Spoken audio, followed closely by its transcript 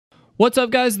What's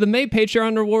up, guys? The May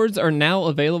Patreon rewards are now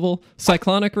available.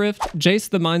 Cyclonic Rift, Jace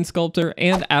the Mind Sculptor,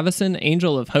 and Avacyn,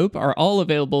 Angel of Hope are all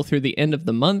available through the end of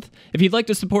the month. If you'd like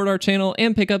to support our channel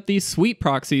and pick up these sweet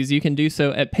proxies, you can do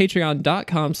so at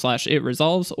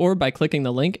patreon.com/itresolves or by clicking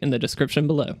the link in the description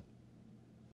below.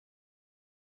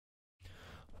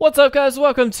 What's up, guys?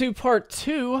 Welcome to part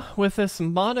 2 with this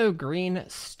mono green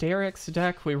Starrix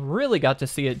deck. We really got to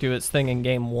see it do its thing in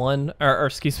game 1, or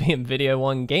excuse me, in video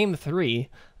 1, game 3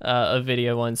 of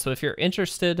video 1. So if you're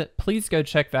interested, please go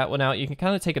check that one out. You can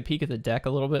kind of take a peek at the deck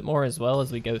a little bit more as well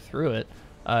as we go through it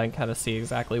and kind of see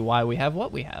exactly why we have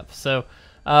what we have. So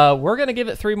we're going to give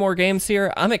it 3 more games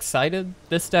here. I'm excited.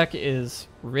 This deck is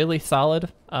really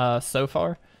solid so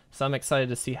far, so I'm excited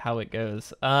to see how it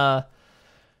goes.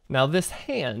 Now this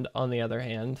hand, on the other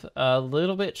hand, a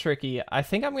little bit tricky. I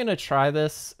think I'm going to try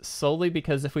this solely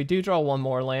because if we do draw one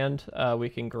more land, we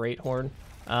can Greathorn.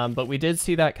 But we did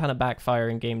see that kind of backfire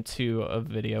in game 2 of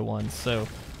video 1, so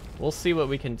we'll see what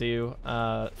we can do.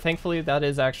 Thankfully, that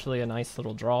is actually a nice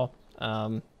little draw.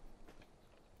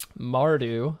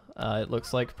 Mardu, it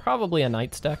looks like probably a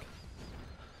Knights deck,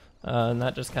 and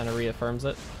that just kind of reaffirms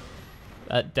it.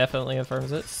 That definitely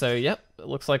affirms it. So, yep, it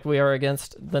looks like we are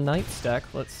against the Knights deck.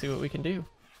 Let's see what we can do.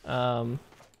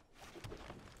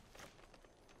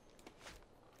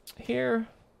 Here.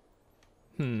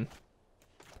 I'm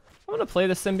going to play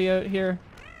the Symbiote here.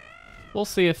 We'll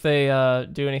see if they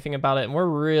do anything about it. And we're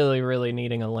really, really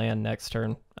needing a land next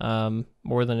turn.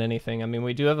 More than anything. I mean,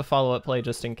 we do have a follow-up play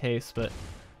just in case, but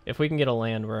if we can get a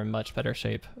land, we're in much better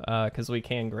shape. Because we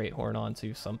can Greathorn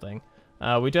onto something.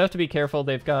 We do have to be careful.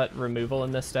 They've got removal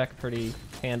in this deck pretty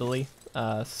handily,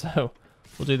 so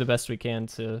we'll do the best we can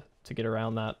to get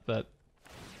around that, but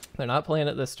they're not playing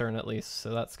it this turn at least, so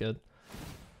that's good.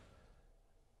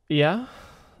 Yeah,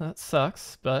 that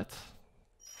sucks, but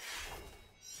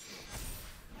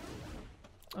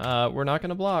we're not going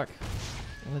to block.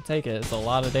 I'm going to take it. It's a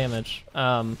lot of damage.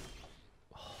 Oh,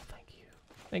 thank you.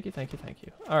 Thank you, thank you, thank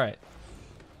you. All right.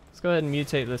 Let's go ahead and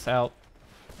mutate this out.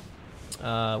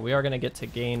 We are going to get to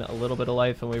gain a little bit of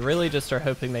life, and we really just are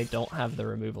hoping they don't have the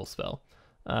removal spell,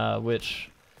 which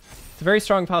it's a very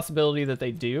strong possibility that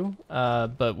they do,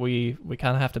 but we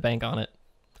kind of have to bank on it,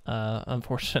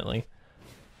 unfortunately.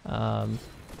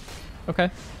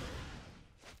 Okay.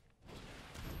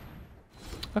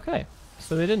 Okay,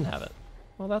 so they didn't have it.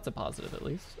 Well, that's a positive at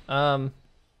least. We're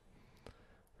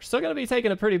still going to be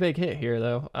taking a pretty big hit here,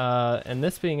 though, and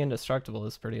this being indestructible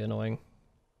is pretty annoying.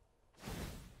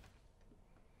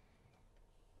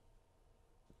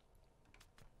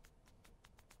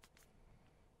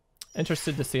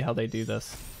 Interested to see how they do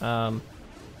this. I'm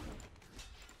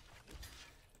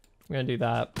gonna do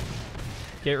that.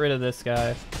 Get rid of this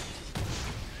guy.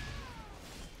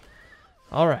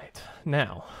 All right,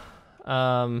 now,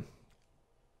 how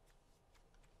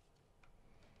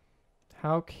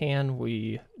can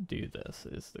we do this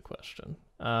is the question.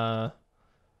 Kind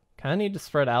of need to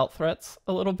spread out threats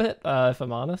a little bit, if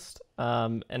I'm honest.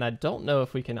 And I don't know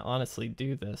if we can honestly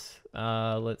do this.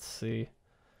 Let's see.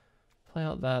 Play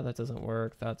out that doesn't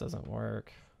work, that doesn't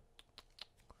work.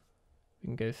 We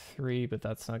can go 3, but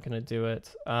that's not going to do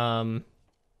it. I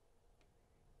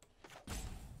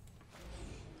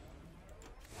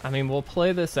mean, we'll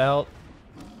play this out,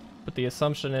 but the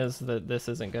assumption is that this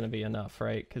isn't going to be enough,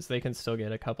 right? Because they can still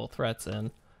get a couple threats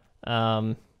in.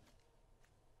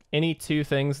 Any 2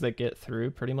 things that get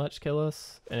through pretty much kill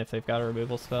us, and if they've got a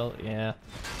removal spell, yeah.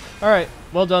 Alright,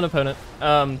 well done, opponent.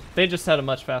 They just had a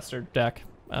much faster deck.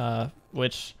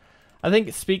 Which I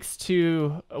think speaks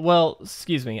to, well,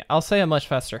 excuse me, I'll say a much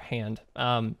faster hand,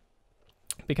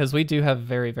 because we do have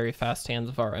very, very fast hands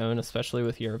of our own, especially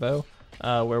with Yorvo,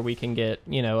 where we can get,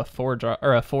 you know, a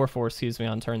 4/4, excuse me,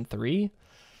 on turn 3,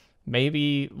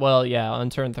 maybe, well, yeah, on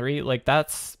turn 3, like,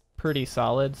 that's pretty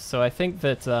solid. So I think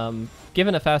that,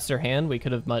 given a faster hand, we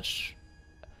could have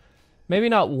maybe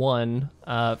not won,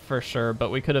 for sure, but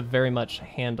we could have very much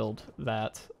handled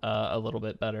that, a little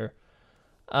bit better.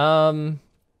 I'm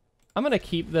going to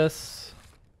keep this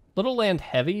little land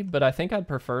heavy, but I think I'd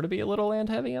prefer to be a little land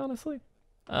heavy, honestly.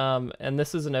 And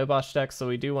this is an Obosh deck, so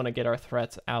we do want to get our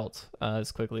threats out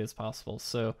as quickly as possible.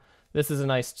 So this is a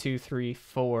nice 2, 3,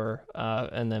 4,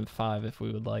 and then 5 if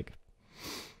we would like.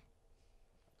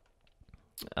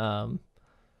 So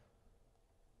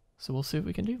we'll see what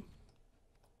we can do.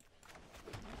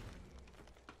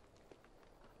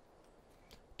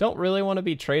 Don't really want to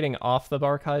be trading off the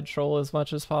Barkhide Troll as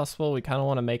much as possible. We kind of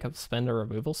want to make him spend a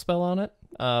removal spell on it,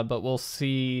 but we'll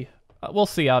see. We'll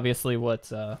see, obviously,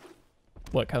 what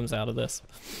comes out of this.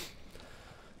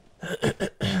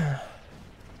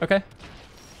 Okay.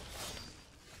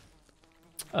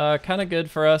 Kind of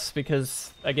good for us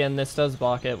because, again, this does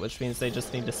block it, which means they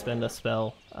just need to spend a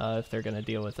spell if they're going to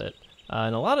deal with it.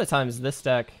 And a lot of times this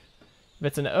deck, if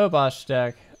it's an Obosh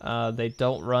deck, they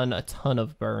don't run a ton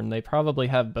of burn. They probably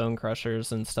have Bone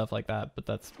Crushers and stuff like that, but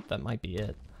that might be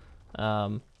it.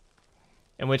 In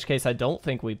which case, I don't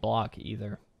think we block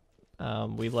either.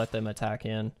 We let them attack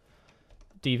in,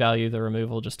 devalue the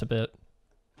removal just a bit.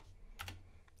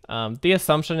 The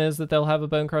assumption is that they'll have a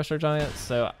Bone Crusher Giant,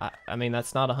 so I mean,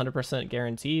 that's not 100%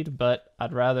 guaranteed, but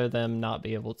I'd rather them not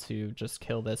be able to just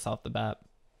kill this off the bat.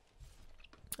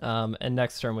 And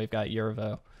next turn we've got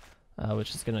Yorvo,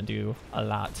 which is going to do a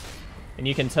lot. And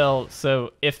you can tell,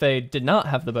 so if they did not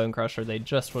have the Bone Crusher, they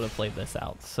just would have played this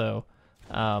out. So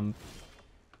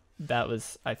that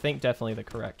was, I think, definitely the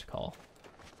correct call.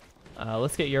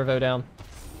 Let's get Yorvo down.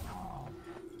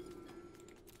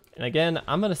 And again,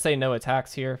 I'm going to say no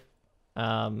attacks here.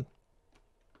 We'll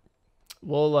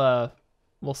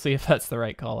see if that's the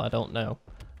right call. I don't know.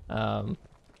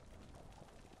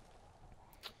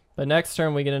 But next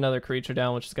turn we get another creature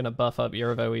down, which is going to buff up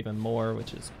Yorvo even more,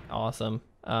 which is awesome.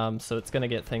 So it's going to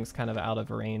get things kind of out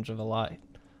of range of a lot.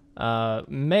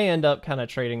 May end up kind of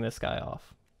trading this guy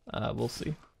off. We'll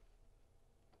see.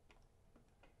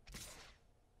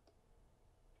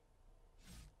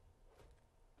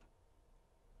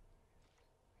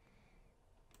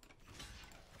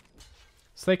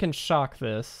 So they can shock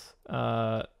this,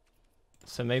 so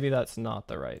maybe that's not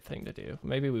the right thing to do.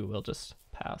 Maybe we will just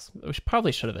pass. We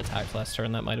probably should have attacked last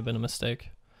turn. That might have been a mistake.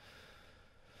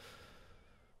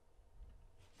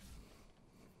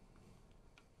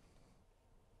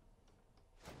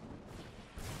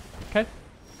 Okay.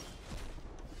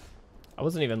 I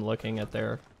wasn't even looking at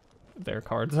their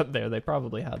cards up there. They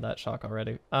probably had that shock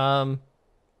already.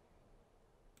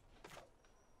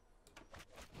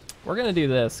 We're going to do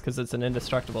this because it's an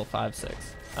indestructible 5/6.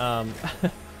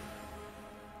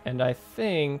 And I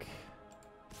think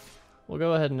we'll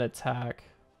go ahead and attack.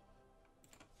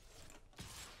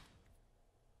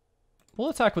 We'll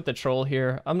attack with the troll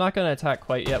here. I'm not going to attack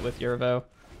quite yet with Yorvo.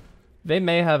 They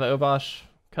may have Obosh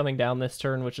coming down this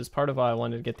turn, which is part of why I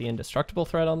wanted to get the indestructible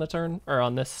threat on the turn, or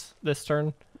on this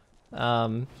turn.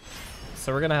 So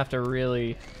we're going to have to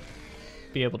really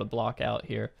be able to block out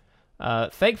here.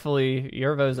 Thankfully,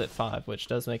 Yorvo's at 5, which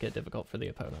does make it difficult for the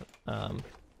opponent.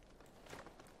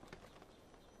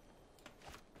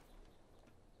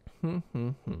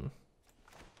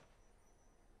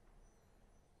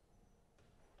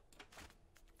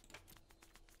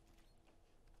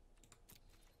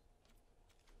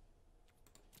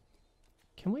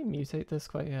 Can we mutate this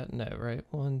quite yet? No, right?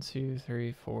 1, 2,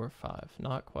 3, 4, 5.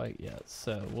 Not quite yet.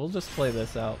 So we'll just play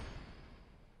this out.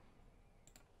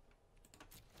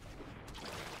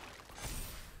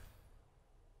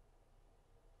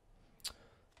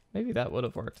 Maybe that would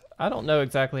have worked. I don't know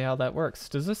exactly how that works.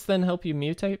 Does this then help you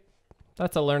mutate?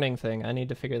 That's a learning thing. I need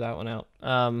to figure that one out.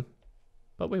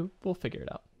 But we'll figure it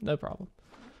out. No problem.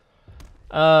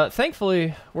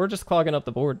 Thankfully, we're just clogging up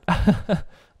the board.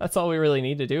 That's all we really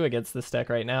need to do against this deck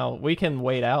right now. We can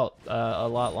wait out a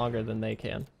lot longer than they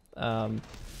can.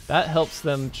 That helps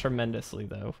them tremendously,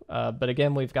 though. But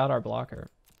again, we've got our blocker.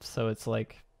 So it's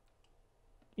like,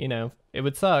 you know, it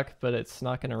would suck, but it's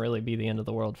not going to really be the end of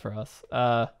the world for us.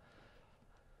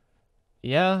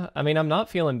 Yeah, I mean, I'm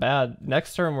not feeling bad.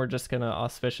 Next turn, we're just going to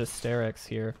Auspicious Starrix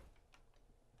here.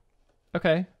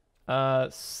 Okay,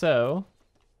 so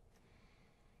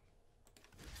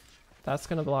that's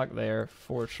going to block there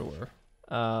for sure.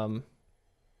 I'm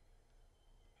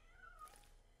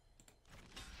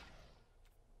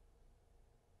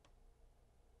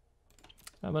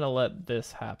going to let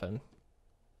this happen.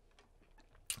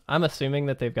 I'm assuming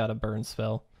that they've got a burn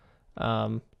spell.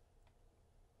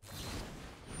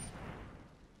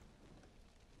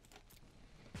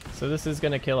 So this is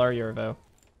going to kill our Yorvo.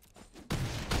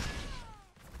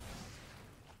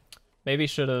 Maybe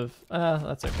should have...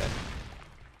 that's okay.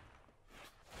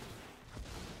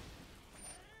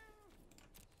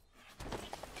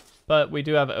 But we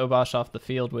do have Obosh off the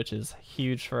field, which is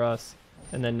huge for us.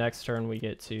 And then next turn we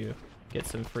get to get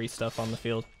some free stuff on the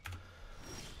field.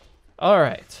 All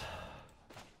right.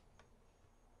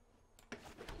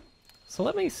 So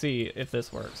let me see if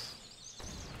this works.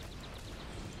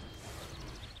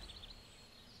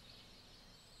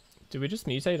 Do we just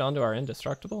mutate onto our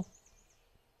indestructible?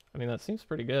 I mean, that seems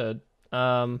pretty good.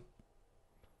 Or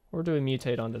do we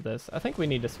mutate onto this? I think we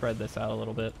need to spread this out a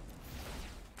little bit.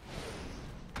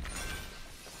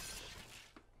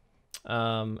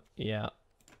 Yeah.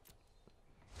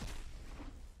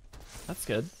 That's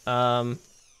good. Then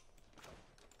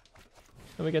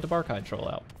we get the Barkhide Troll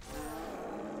out.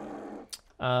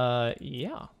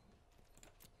 Yeah.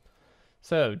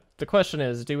 So the question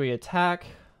is, do we attack?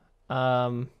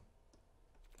 I'm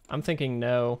thinking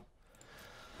no.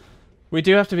 We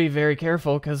do have to be very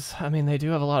careful because, I mean, they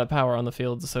do have a lot of power on the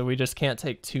field, so we just can't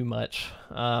take too much.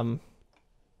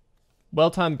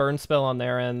 Well-timed burn spell on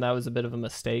their end, that was a bit of a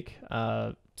mistake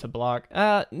to block.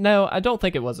 No, I don't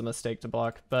think it was a mistake to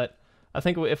block, but I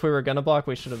think if we were going to block,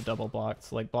 we should have double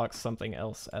blocked, like blocked something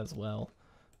else as well.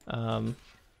 Let's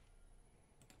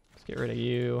get rid of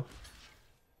you.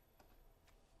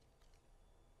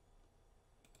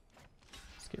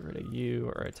 Let's get rid of you,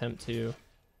 or attempt to.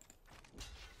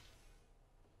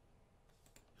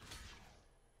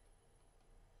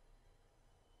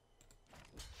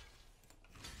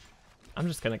 I'm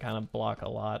just going to kind of block a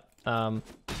lot.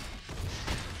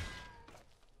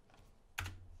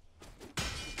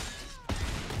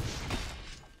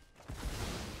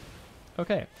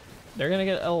 Okay, they're going to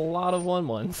get a lot of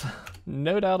 1/1s.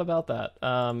 No doubt about that.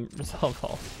 Resolve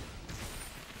all.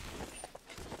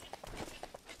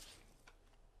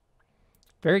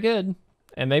 Very good.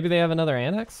 And maybe they have another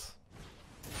Annex?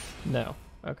 No.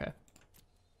 Okay.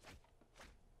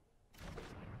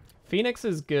 Phoenix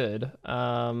is good.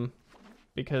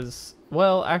 Because,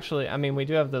 well, actually, I mean, we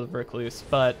do have the Recluse,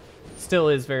 but still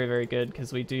is very, very good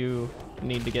because we do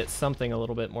need to get something a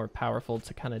little bit more powerful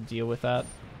to kind of deal with that.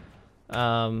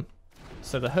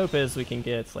 So the hope is we can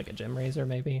get like a Gemrazer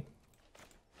maybe.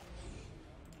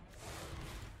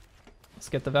 Let's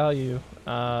get the value.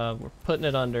 We're putting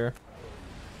it under.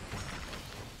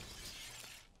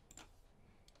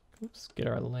 Oops, get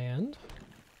our land.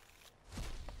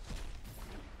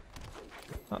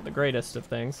 Not the greatest of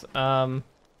things. All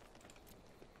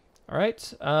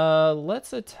right,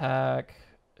 let's attack.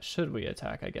 Should we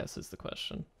attack, I guess, is the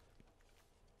question.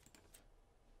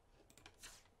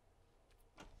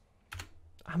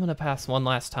 I'm going to pass one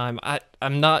last time.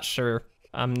 I'm not sure.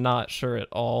 I'm not sure at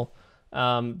all.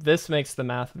 This makes the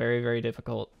math very, very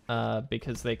difficult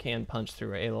because they can punch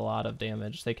through a lot of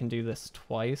damage. They can do this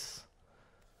twice.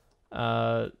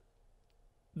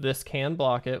 This can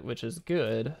block it, which is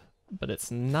good, but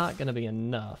it's not going to be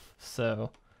enough.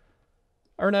 So,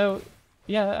 or no,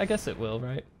 yeah, I guess it will,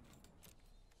 right?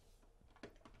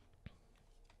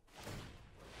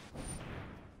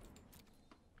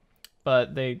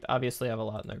 But they obviously have a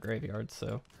lot in their graveyard,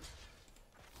 so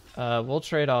we'll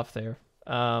trade off there.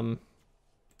 Do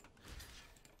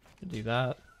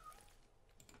that.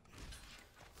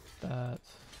 That.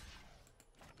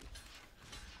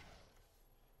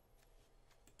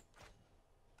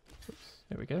 Oops,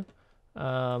 there we go.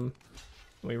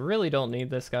 We really don't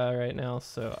need this guy right now,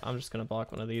 so I'm just gonna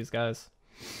block one of these guys.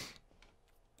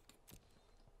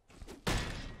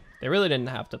 They really didn't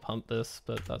have to pump this,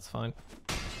 but that's fine.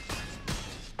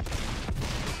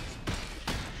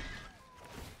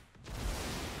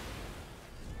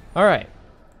 All right,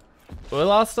 we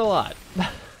lost a lot,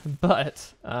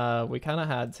 but we kind of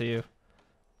had to.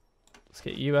 Let's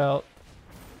get you out.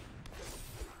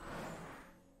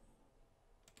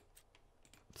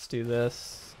 Let's do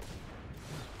this.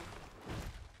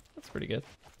 That's pretty good.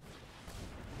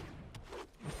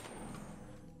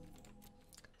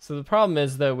 So the problem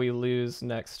is, though, we lose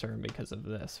next turn because of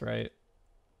this, right?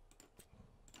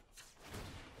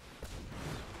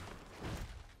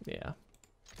 Yeah.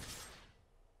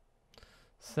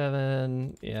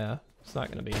 7, yeah, it's not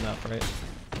going to be enough, right?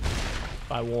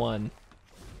 By 1.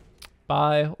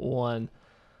 By 1.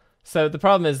 So the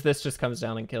problem is this just comes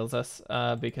down and kills us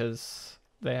because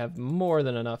they have more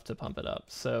than enough to pump it up.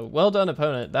 So well done,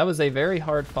 opponent. That was a very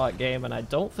hard fought game, and I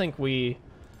don't think we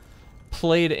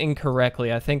played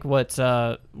incorrectly. I think what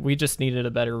we just needed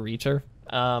a better reacher.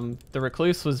 The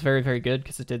Recluse was very, very good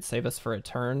because it did save us for a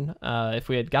turn. If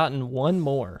we had gotten one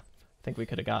more, I think we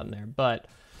could have gotten there. But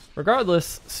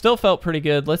regardless, still felt pretty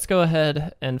good. Let's go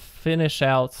ahead and finish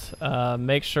out,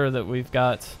 make sure that we've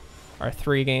got our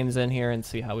 3 games in here and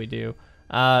see how we do.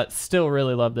 Still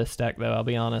really love this deck, though, I'll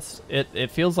be honest.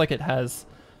 It feels like it has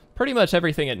pretty much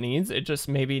everything it needs. It just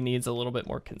maybe needs a little bit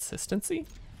more consistency.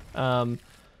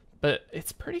 But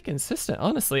it's pretty consistent,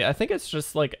 honestly. I think it's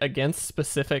just like against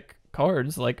specific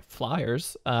cards, like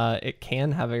flyers, it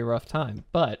can have a rough time.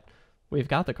 But we've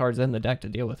got the cards in the deck to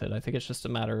deal with it. I think it's just a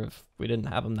matter of we didn't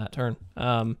have them that turn.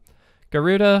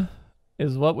 Garuda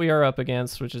is what we are up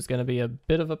against, which is going to be a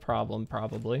bit of a problem,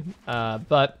 probably.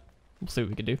 But we'll see what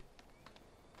we can do.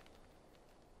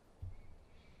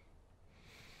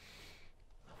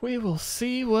 We will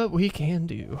see what we can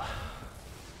do.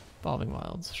 Evolving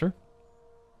Wilds, sure.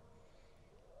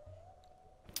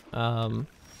 We're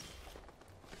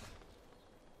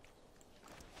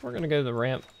going to go to the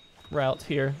ramp route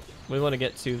here. We want to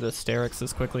get to the Starrix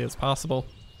as quickly as possible.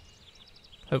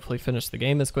 Hopefully finish the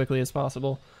game as quickly as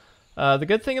possible. The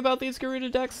good thing about these Garuda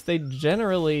decks, they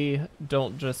generally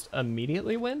don't just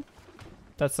immediately win.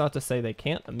 That's not to say they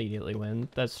can't immediately win.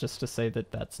 That's just to say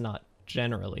that that's not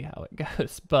generally how it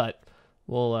goes. But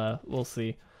we'll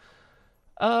see.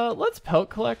 Let's Pelt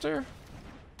Collector.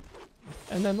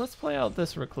 And then let's play out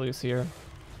this Recluse here.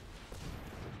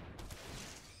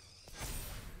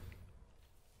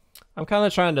 I'm kind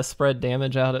of trying to spread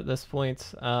damage out at this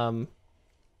point.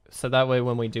 So that way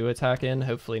when we do attack in,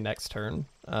 hopefully next turn,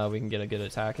 we can get a good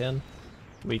attack in.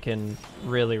 We can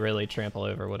really, really trample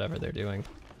over whatever they're doing.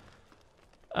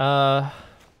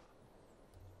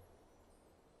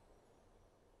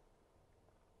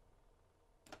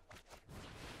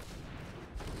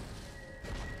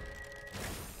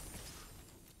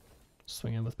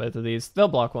 Swing in with both of these. They'll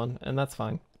block one, and that's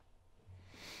fine.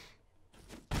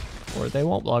 Or they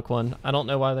won't block one. I don't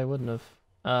know why they wouldn't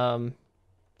have.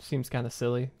 Seems kind of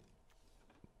silly.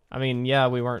 I mean, yeah,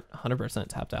 we weren't 100%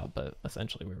 tapped out, but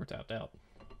essentially we were tapped out.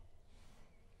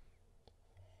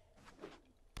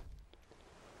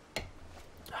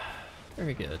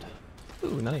 Very good.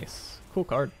 Ooh, nice. Cool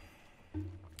card.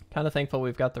 Kind of thankful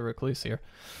we've got the Recluse here.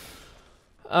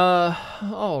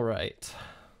 All right.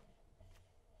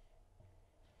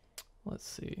 Let's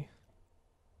see.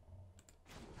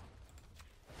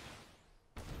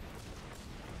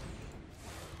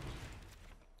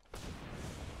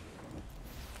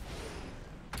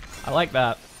 I like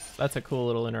that. That's a cool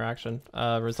little interaction.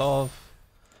 Resolve.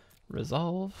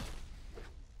 Resolve.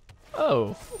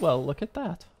 Oh, well, look at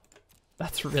that.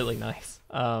 That's really nice.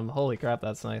 Holy crap,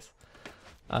 that's nice.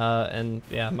 And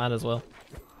yeah, might as well.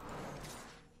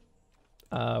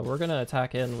 We're gonna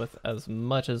attack in with as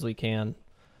much as we can.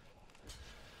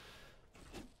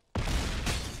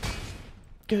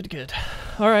 Good, good.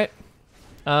 All right.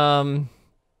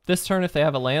 This turn, if they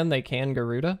have a land, they can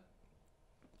Garuda.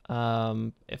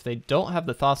 If they don't have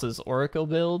the Thassa's Oracle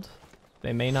build,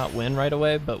 they may not win right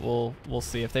away, but we'll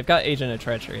see. If they've got Agent of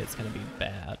Treachery, it's going to be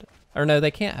bad. Or no,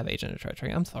 they can't have Agent of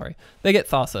Treachery. I'm sorry. They get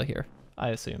Thassa here,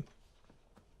 I assume.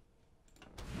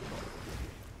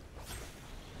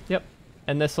 Yep.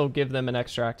 And this will give them an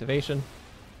extra activation.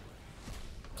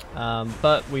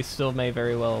 But we still may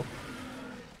very well...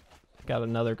 Got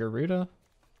another Garuda.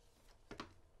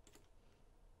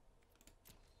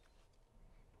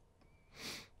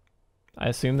 I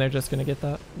assume they're just going to get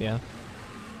that. Yeah.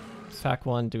 Sack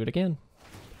one, do it again.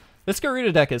 This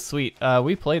Garuda deck is sweet.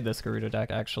 We played this Garuda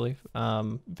deck, actually.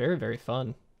 Very, very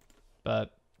fun.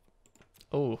 But,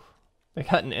 oh, they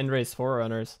got an End-Raze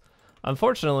Forerunners.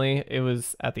 Unfortunately, it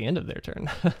was at the end of their turn.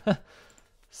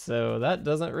 So that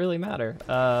doesn't really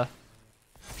matter.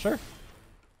 Sure.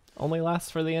 Only lasts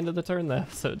for the end of the turn, though,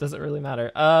 so it doesn't really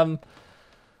matter.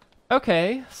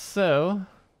 Okay, so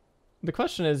the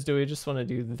question is, do we just want to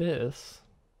do this?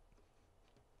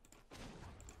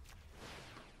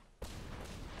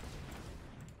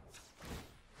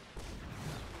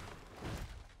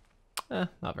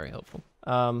 Not very helpful.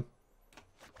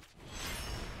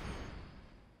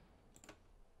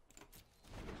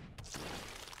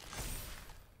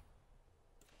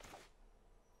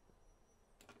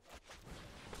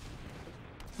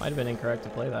 Might have been incorrect to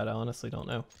play that. I honestly don't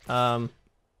know. I'm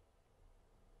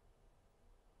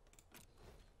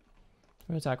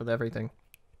gonna attack with everything.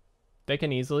 They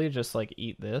can easily just like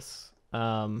eat this,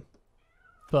 but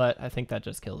I think that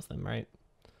just kills them, right?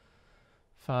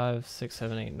 5, 6,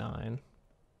 7, 8, 9.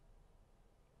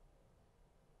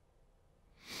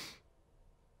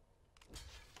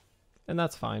 And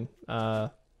that's fine. And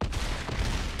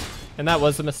that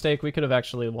was a mistake. We could have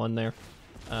actually won there.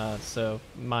 So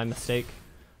my mistake.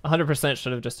 100%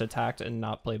 should have just attacked and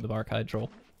not played the Barkhide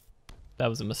Troll. That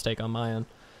was a mistake on my end.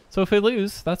 So if we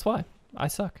lose, that's why. I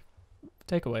suck.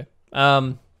 Takeaway.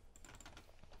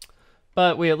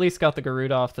 But we at least got the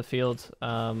Garuda off the field.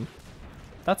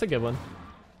 That's a good one.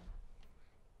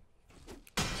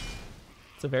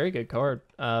 It's a very good card,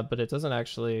 but it doesn't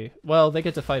actually... Well, they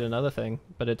get to fight another thing,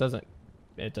 but it doesn't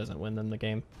win them the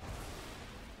game.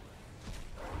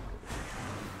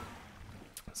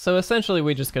 So essentially,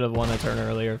 we just could have won a turn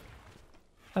earlier.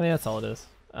 I mean, that's all it is.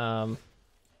 I'm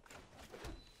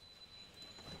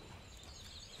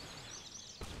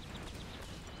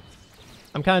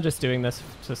kind of just doing this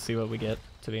to see what we get,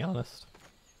 to be honest.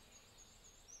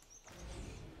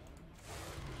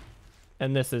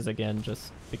 And this is, again,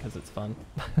 just because it's fun.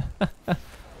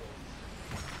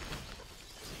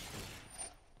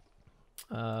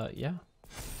 Yeah.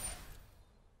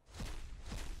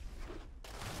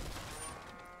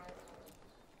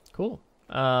 Cool.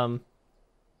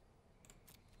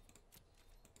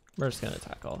 We're just going to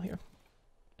attack all here.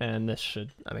 And this should,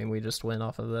 I mean, we just win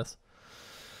off of this.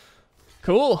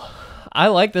 Cool. I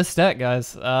like this deck,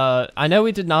 guys. I know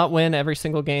we did not win every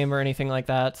single game or anything like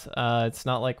that. It's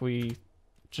not like we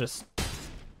just,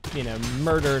 you know,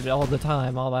 murdered all the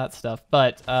time, all that stuff.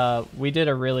 But we did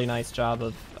a really nice job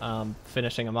of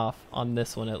finishing them off on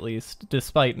this one, at least,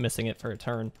 despite missing it for a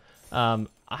turn.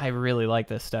 I really like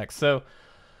this deck. So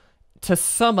to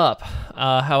sum up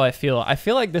how I feel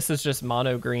like this is just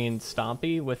mono green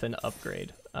Stompy with an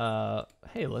upgrade.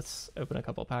 Hey, let's open a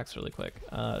couple packs really quick.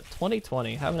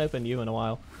 2020, haven't opened you in a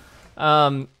while.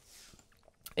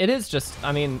 It is just,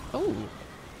 I mean, oh,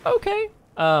 okay.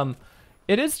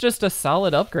 It is just a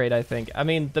solid upgrade, I think. I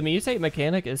mean, the mutate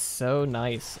mechanic is so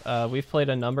nice. We've played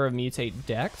a number of mutate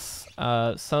decks.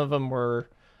 Some of them were,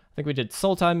 I think we did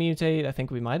Sultai mutate. I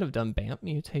think we might have done Bamp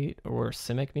mutate or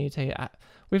Simic mutate.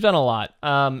 We've done a lot.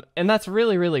 And that's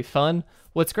really, really fun.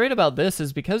 What's great about this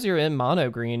is because you're in mono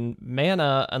green,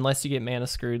 mana, unless you get mana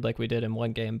screwed like we did in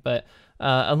one game, but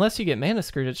unless you get mana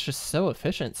screwed, it's just so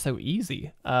efficient, so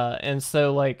easy. And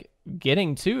so like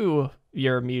getting to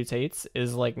your mutates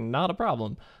is like not a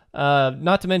problem.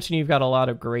 Not to mention you've got a lot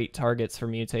of great targets for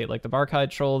mutate, like the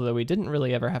Barkhide Troll, though we didn't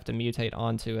really ever have to mutate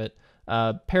onto it.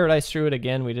 Paradise Druid,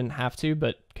 again, we didn't have to,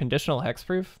 but conditional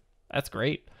hexproof, that's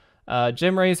great.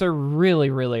 Gemrazer, really,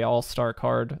 really all-star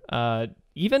card.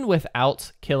 Even without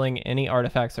killing any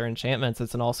artifacts or enchantments,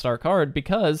 it's an all-star card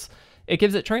because it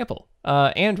gives it trample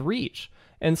and reach.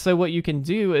 And so what you can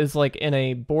do is, like, in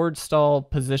a board stall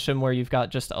position where you've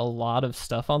got just a lot of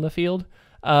stuff on the field,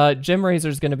 Gemrazer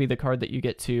is going to be the card that you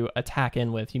get to attack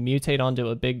in with. You mutate onto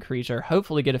a big creature,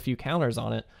 hopefully get a few counters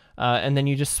on it, and then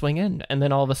you just swing in. And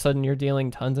then all of a sudden you're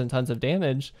dealing tons and tons of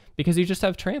damage because you just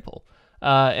have trample.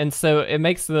 And so it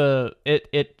makes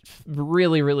it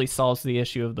really, really solves the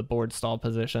issue of the board stall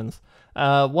positions.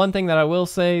 One thing that I will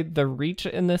say, the reach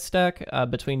in this deck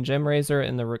between Gemrazer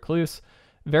and the Recluse,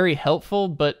 very helpful,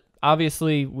 but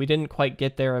obviously we didn't quite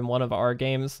get there in one of our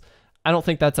games. I don't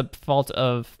think that's a fault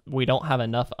of we don't have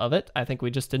enough of it. I think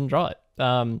we just didn't draw it.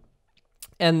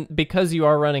 And because you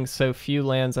are running so few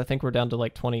lands, I think we're down to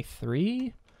like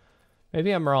 23.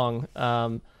 Maybe I'm wrong.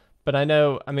 But I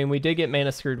know, I mean, we did get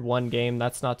mana screwed one game.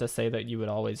 That's not to say that you would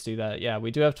always do that. Yeah, we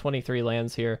do have 23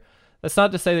 lands here. That's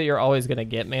not to say that you're always going to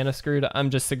get mana screwed. I'm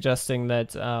just suggesting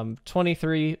that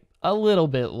 23, a little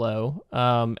bit low.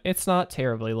 It's not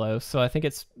terribly low, so I think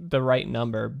it's the right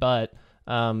number. But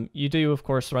you do, of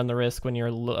course, run the risk when you're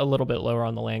a little bit lower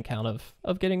on the land count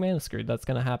of getting mana screwed. That's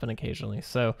going to happen occasionally.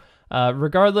 So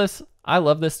regardless, I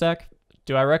love this deck.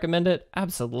 Do I recommend it?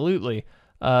 Absolutely.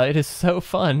 It is so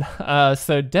fun.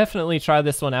 So definitely try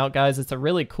this one out, guys. It's a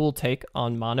really cool take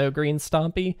on mono green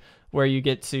Stompy, where you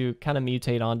get to kind of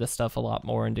mutate onto stuff a lot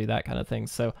more and do that kind of thing.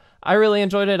 So I really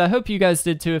enjoyed it. I hope you guys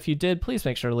did too. If you did, please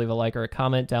make sure to leave a like or a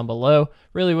comment down below.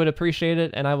 Really would appreciate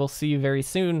it. And I will see you very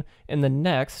soon in the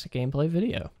next gameplay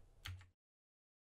video.